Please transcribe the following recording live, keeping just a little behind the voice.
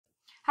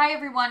Hi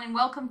everyone, and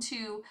welcome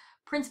to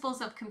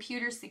Principles of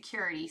Computer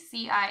Security,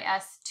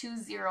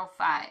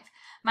 CIS205.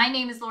 My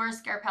name is Laura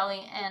Scarpelli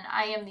and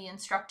I am the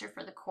instructor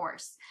for the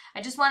course. I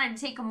just wanted to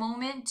take a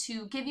moment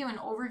to give you an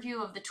overview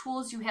of the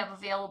tools you have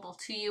available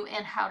to you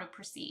and how to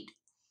proceed.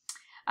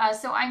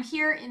 So I'm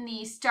here in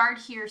the Start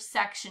Here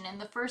section,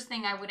 and the first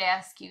thing I would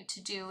ask you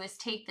to do is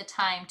take the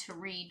time to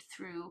read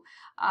through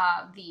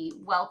the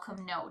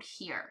welcome note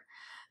here.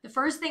 The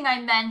first thing I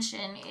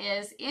mention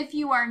is if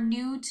you are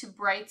new to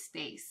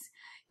Brightspace,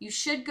 you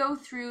should go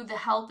through the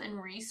help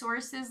and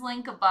resources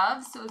link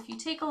above. So if you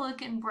take a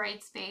look in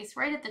Brightspace,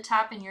 right at the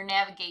top in your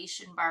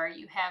navigation bar,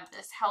 you have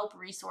this help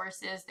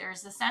resources.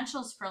 There's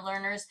essentials for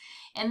learners.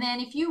 And then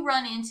if you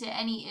run into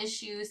any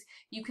issues,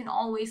 you can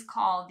always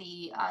call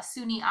the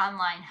SUNY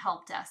Online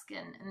Help Desk,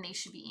 and they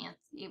should be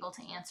able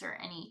to answer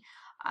any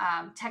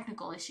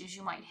technical issues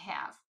you might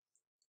have.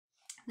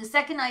 The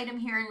second item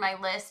here in my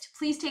list,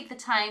 please take the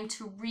time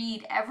to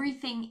read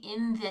everything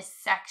in this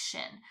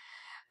section.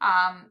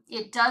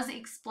 It does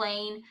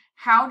explain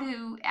how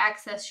to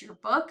access your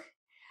book.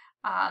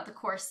 The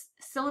course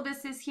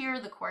syllabus is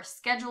here, the course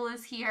schedule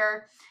is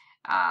here,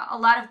 a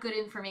lot of good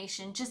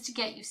information just to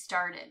get you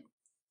started.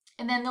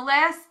 And then the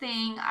last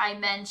thing I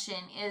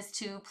mention is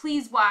to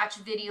please watch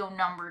video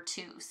number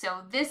 2.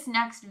 So this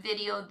next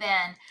video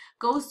then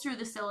goes through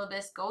the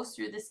syllabus, goes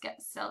through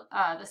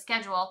the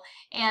schedule,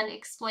 and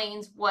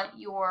explains what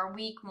your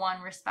week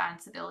 1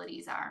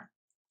 responsibilities are.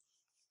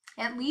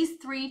 At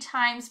least 3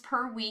 times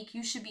per week,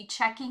 you should be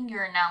checking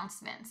your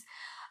announcements.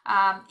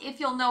 If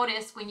you'll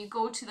notice, when you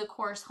go to the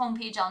course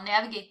homepage, I'll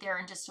navigate there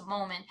in just a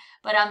moment,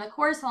 but on the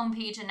course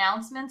homepage,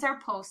 announcements are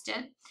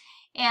posted,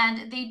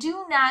 and they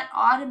do not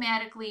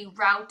automatically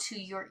route to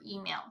your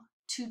email.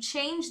 To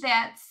change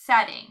that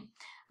setting,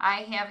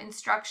 I have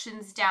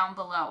instructions down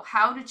below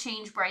how to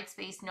change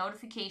Brightspace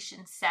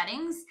notification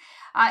settings.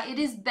 It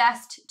is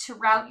best to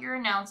route your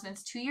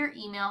announcements to your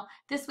email.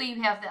 This way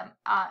you have them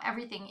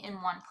everything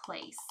in one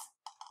place.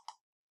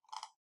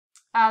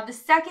 The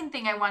second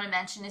thing I want to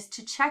mention is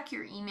to check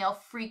your email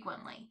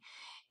frequently.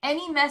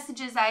 Any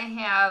messages I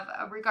have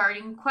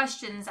regarding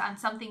questions on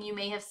something you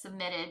may have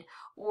submitted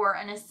or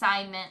an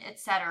assignment,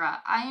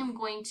 etc., I am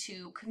going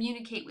to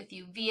communicate with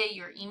you via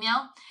your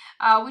email,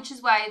 which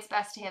is why it's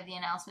best to have the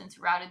announcements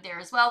routed there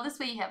as well. This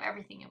way you have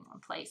everything in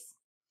one place.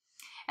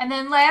 And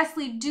then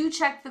lastly, do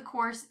check the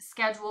course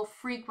schedule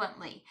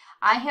frequently.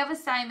 I have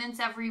assignments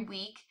every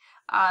week,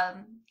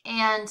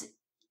 and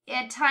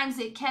at times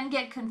it can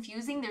get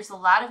confusing. There's a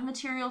lot of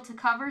material to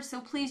cover,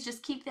 so please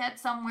just keep that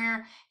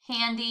somewhere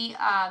handy.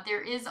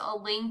 There is a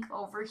link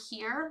over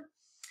here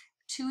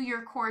to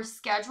your course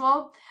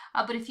schedule,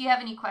 but if you have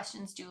any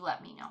questions, do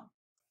let me know.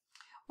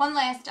 One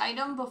last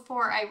item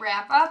before I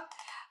wrap up.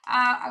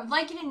 I would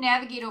like you to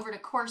navigate over to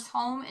Course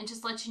Home and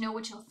just let you know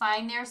what you'll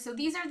find there. So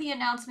these are the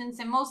announcements,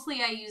 and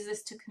mostly I use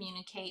this to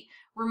communicate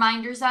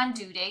reminders on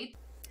due date.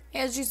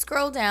 As you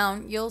scroll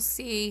down, you'll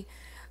see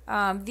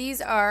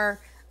these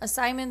are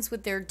assignments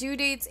with their due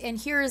dates, and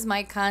here is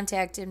my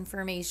contact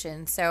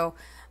information. So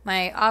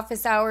my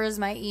office hours,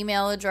 my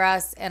email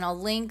address, and a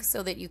link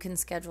so that you can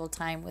schedule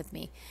time with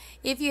me.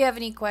 If you have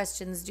any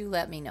questions, do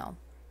let me know.